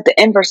asked. But the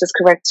inverse is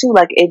correct too.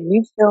 Like, if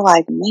you feel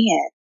like,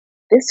 man,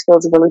 this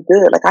feels really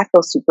good. Like, I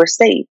feel super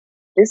safe.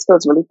 This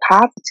feels really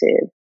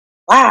positive.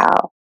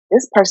 Wow,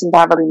 this person's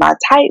not really my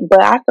type,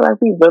 but I feel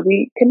like we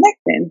really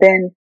connecting.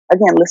 Then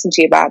again, listen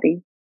to your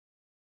body.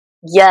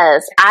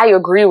 Yes, I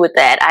agree with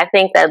that. I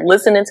think that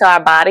listening to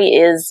our body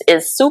is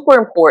super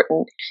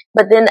important.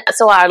 But then,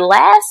 so our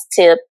last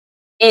tip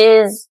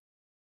is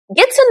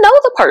get to know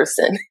the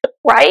person,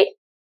 right?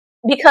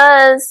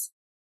 Because,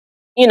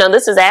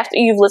 this is after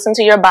you've listened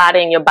to your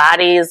body and your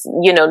body is,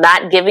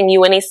 not giving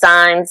you any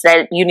signs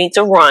that you need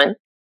to run.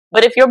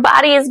 But if your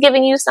body is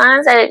giving you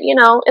signs that,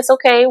 it's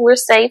okay, we're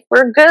safe,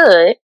 we're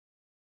good,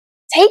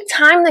 take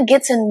time to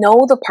get to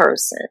know the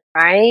person,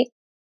 right?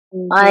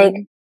 Mm-hmm.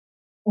 Like,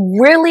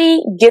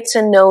 really get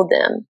to know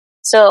them.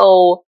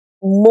 So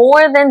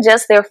more than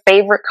just their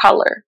favorite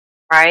color,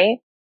 right?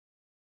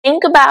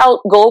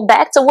 Go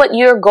back to what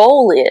your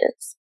goal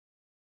is.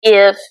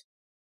 If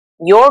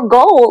your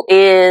goal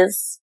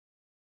is,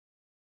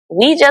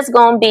 we just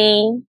gonna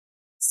be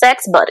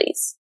sex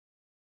buddies,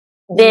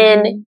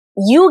 then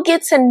you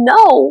get to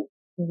know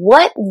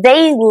what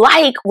they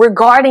like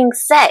regarding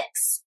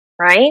sex,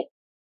 right?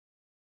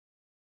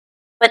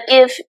 But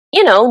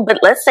but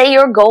let's say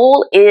your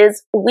goal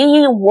is,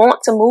 we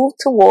want to move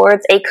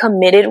towards a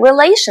committed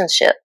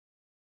relationship,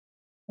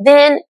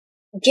 then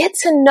get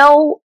to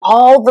know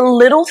all the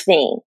little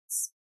things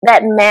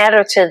that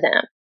matter to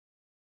them,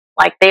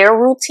 like their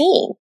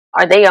routine.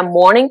 Are they a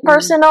morning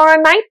person or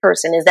a night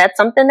person? Is that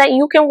something that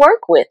you can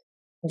work with?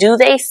 Do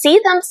they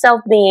see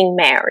themselves being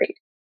married?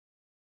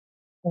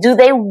 Do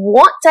they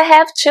want to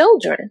have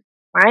children,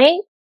 right?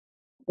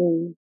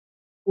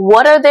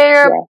 What are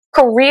their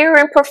career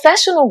and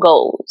professional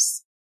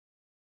goals?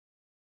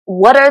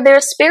 What are their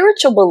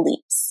spiritual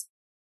beliefs?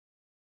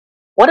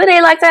 What do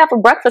they like to have for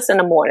breakfast in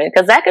the morning?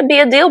 Because that could be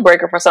a deal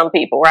breaker for some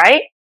people,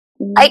 right?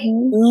 Like,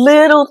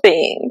 little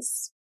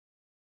things.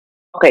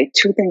 Okay,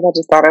 2 things I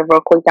just thought of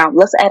real quick. Now,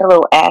 let's add a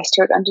little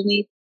asterisk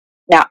underneath.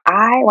 Now,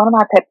 one of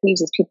my pet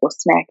peeves is people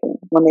snacking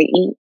when they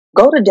eat.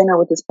 Go to dinner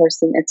with this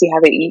person and see how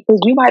they eat. Because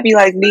you might be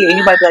like me, and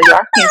you might be like, yo,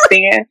 I can't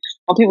stand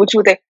when people chew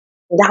with their...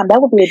 Now,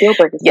 that would be a deal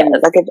breaker for me.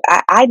 Like, if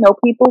I know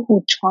people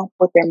who chomp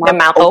with their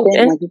mouth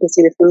open, like you can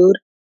see the food,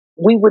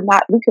 we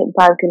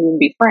couldn't even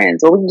be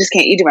friends, or we just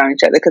can't eat around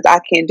each other because I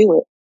can't do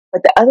it.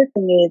 But the other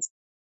thing is,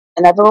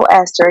 another little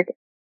asterisk,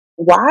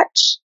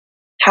 watch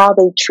how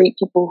they treat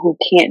people who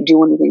can't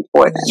do anything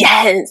for them.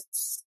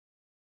 Yes.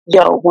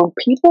 Yo, when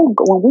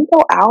we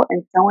go out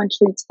and someone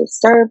treats the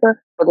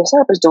server, or the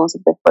server's doing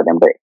something for them,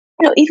 but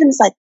even it's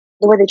like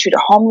the way they treat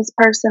a homeless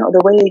person, or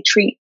the way they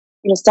treat,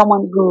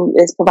 someone who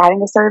is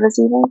providing a service,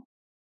 even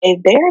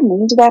if they're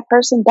mean to that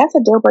person, that's a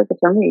deal breaker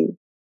for me.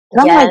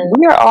 And I'm like,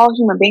 we are all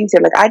human beings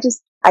here. Like,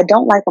 I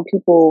don't like when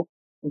people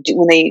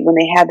when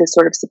they have this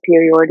sort of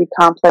superiority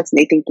complex and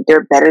they think that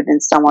they're better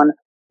than someone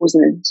who's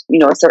in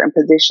a certain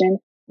position.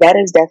 That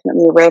is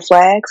definitely a red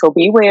flag. So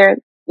beware,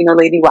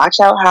 lady, watch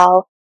out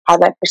how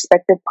that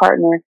prospective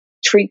partner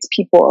treats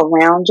people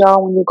around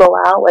y'all when you go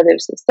out, whether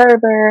it's the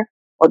server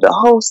or the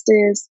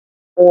hostess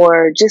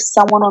or just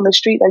someone on the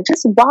street. Like,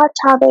 just watch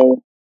how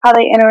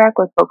they interact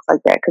with folks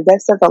like that, because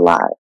that says a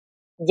lot.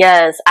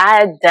 Yes,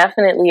 I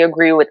definitely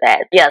agree with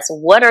that. Yes,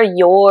 what are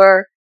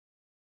your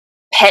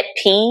pet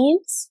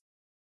peeves?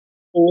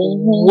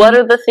 What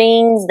are the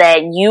things that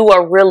you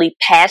are really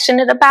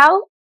passionate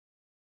about?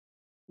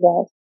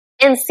 Yes.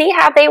 And see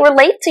how they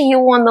relate to you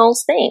on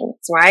those things,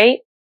 right?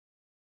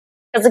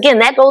 Because again,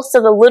 that goes to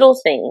the little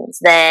things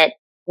that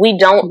we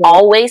don't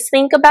always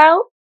think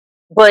about.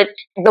 But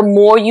the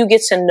more you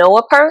get to know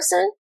a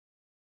person,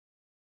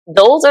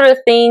 those are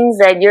the things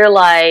that you're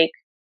like,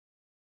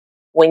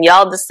 when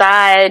y'all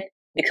decide,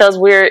 because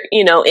we're,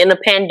 in a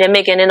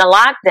pandemic and in a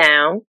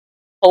lockdown,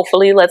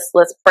 hopefully let's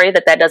pray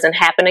that doesn't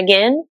happen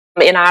again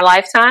in our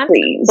lifetime.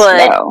 Please,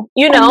 but,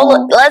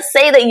 no. Let's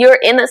say that you're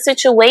in a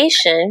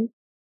situation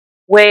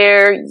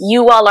where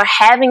you all are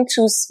having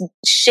to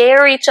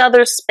share each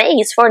other's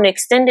space for an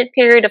extended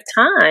period of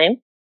time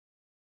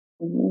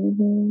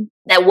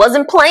that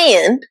wasn't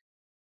planned.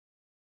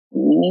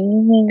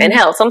 And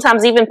hell,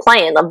 sometimes even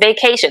planned. A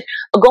vacation.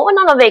 Going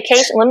on a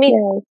vacation,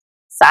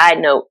 side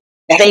note,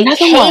 That's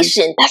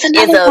vacation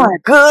is a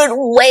good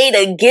way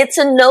to get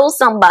to know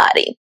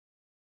somebody.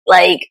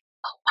 Like,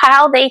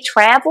 how they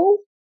travel,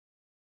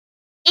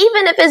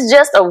 even if it's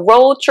just a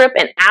road trip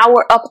an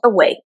hour up the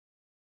way.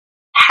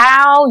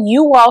 How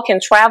you all can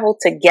travel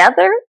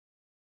together,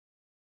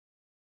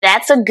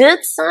 that's a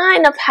good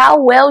sign of how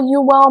well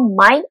you all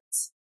might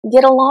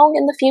get along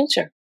in the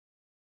future.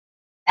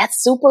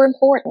 That's super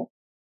important.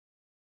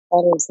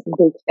 That is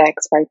big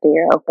facts right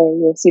there. Okay,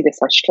 you'll see the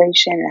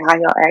frustration and how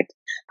y'all act.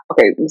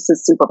 Okay, this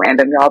is super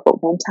random, y'all,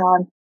 but one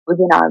time we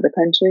went out of the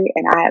country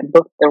and I had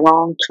booked the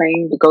wrong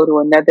train to go to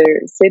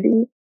another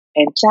city,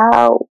 and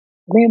child,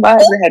 me and my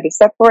husband had to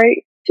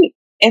separate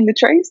in the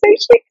train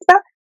station.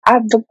 I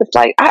booked the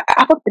flight.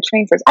 I booked the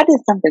train first. I did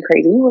something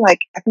crazy. We were like,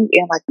 I think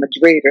in like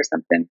Madrid or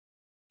something.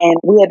 And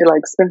we had to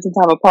like spend some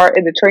time apart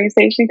in the train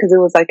station because it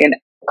was like a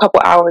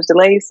couple hours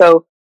delay.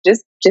 So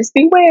just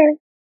beware.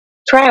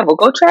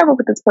 Go travel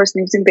with this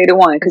person you think they the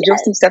one, because you'll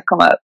see stuff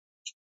come up.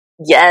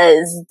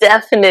 Yes,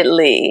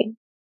 definitely.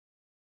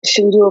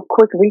 Should we do a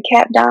quick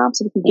recap, Dom,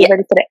 so we can get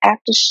ready for the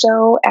after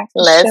show?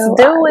 Let's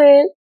do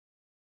it.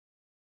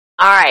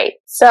 All right.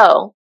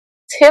 So,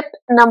 tip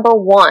number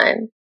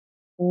 1,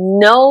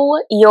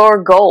 know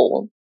your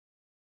goal.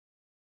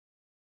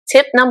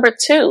 Tip number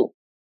 2,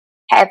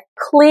 have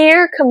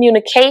clear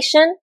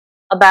communication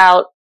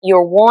about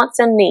your wants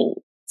and needs.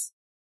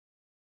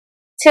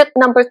 Tip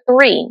number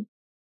 3,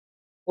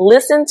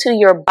 listen to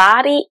your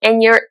body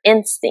and your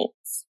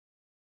instincts.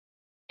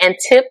 And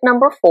tip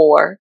number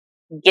 4,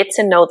 get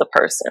to know the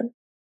person.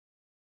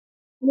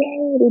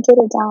 Yay, we did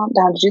it, Dom.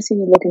 Dom, did you see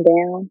me looking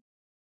down?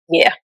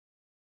 Yeah.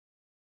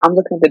 I'm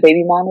looking at the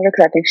baby monitor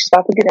because I think she's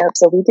about to get up.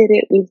 So we did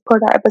it. We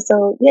recorded our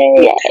episode.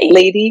 Yay.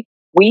 Lady,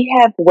 we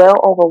have well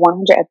over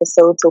 100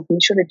 episodes, so be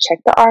sure to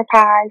check the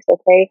archives,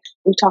 okay?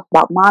 We talked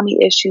about mommy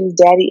issues,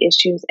 daddy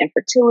issues,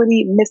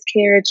 infertility,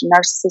 miscarriage,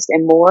 narcissist,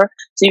 and more.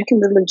 So you can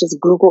literally just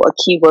Google a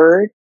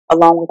keyword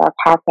along with our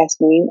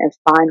podcast name and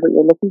find what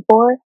you're looking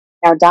for.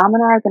 Now, Dom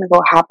and I are going to go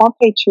hop on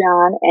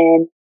Patreon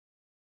and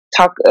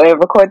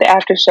record the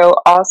after show.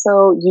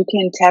 Also, you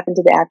can tap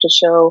into the after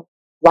show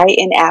right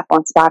in app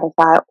on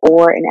Spotify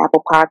or in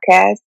Apple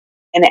Podcasts.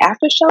 And the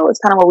after show is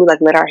kind of where we like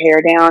let our hair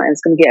down, and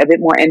it's going to get a bit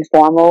more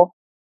informal.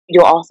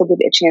 You'll also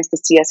get a chance to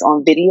see us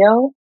on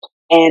video,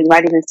 and you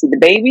might even see the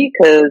baby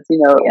because,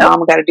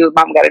 Mama got to do what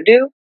Mama got to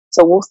do.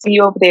 So we'll see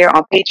you over there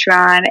on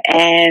Patreon,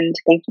 and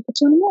thank you for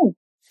tuning in.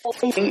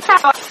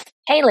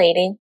 Hey,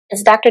 lady.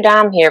 It's Dr.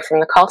 Dom here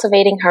from the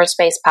Cultivating Her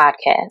Space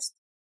podcast.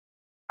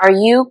 Are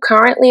you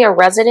currently a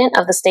resident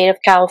of the state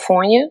of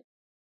California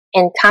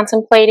and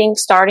contemplating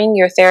starting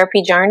your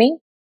therapy journey?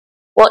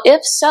 Well,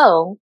 if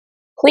so,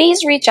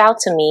 please reach out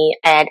to me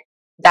at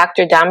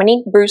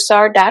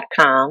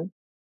drdominiquebroussard.com.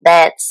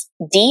 That's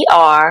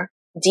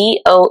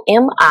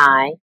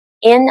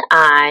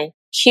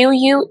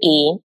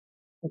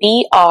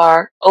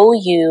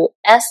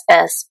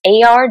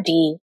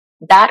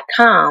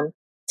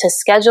to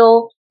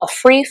schedule a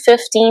free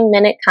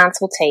 15-minute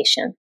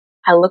consultation.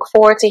 I look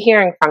forward to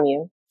hearing from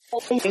you.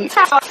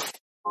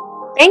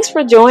 Thanks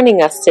for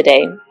joining us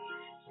today.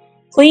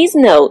 Please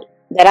note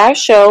that our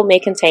show may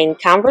contain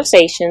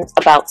conversations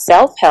about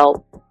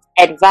self-help,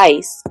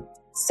 advice,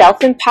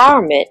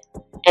 self-empowerment,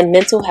 and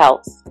mental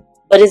health,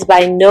 but is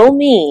by no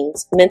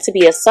means meant to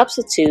be a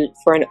substitute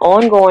for an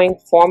ongoing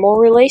formal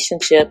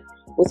relationship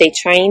with a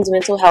trained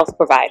mental health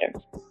provider.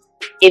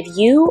 If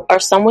you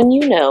or someone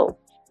you know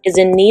is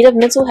in need of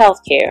mental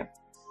health care,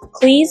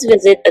 please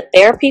visit the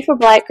Therapy for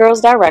Black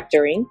Girls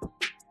directory,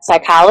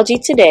 Psychology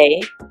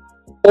Today,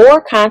 or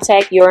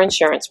contact your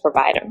insurance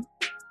provider.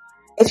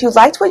 If you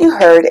liked what you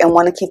heard and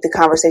want to keep the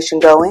conversation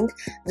going,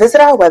 visit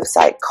our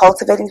website,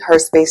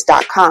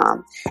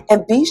 cultivatingherspace.com,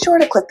 and be sure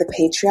to click the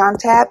Patreon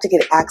tab to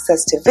get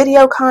access to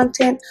video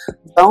content,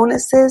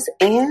 bonuses,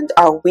 and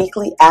our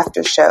weekly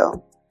after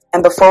show.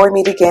 And before we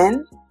meet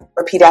again,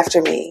 repeat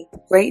after me.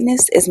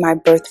 Greatness is my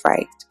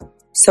birthright,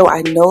 so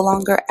I no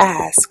longer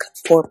ask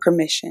for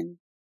permission.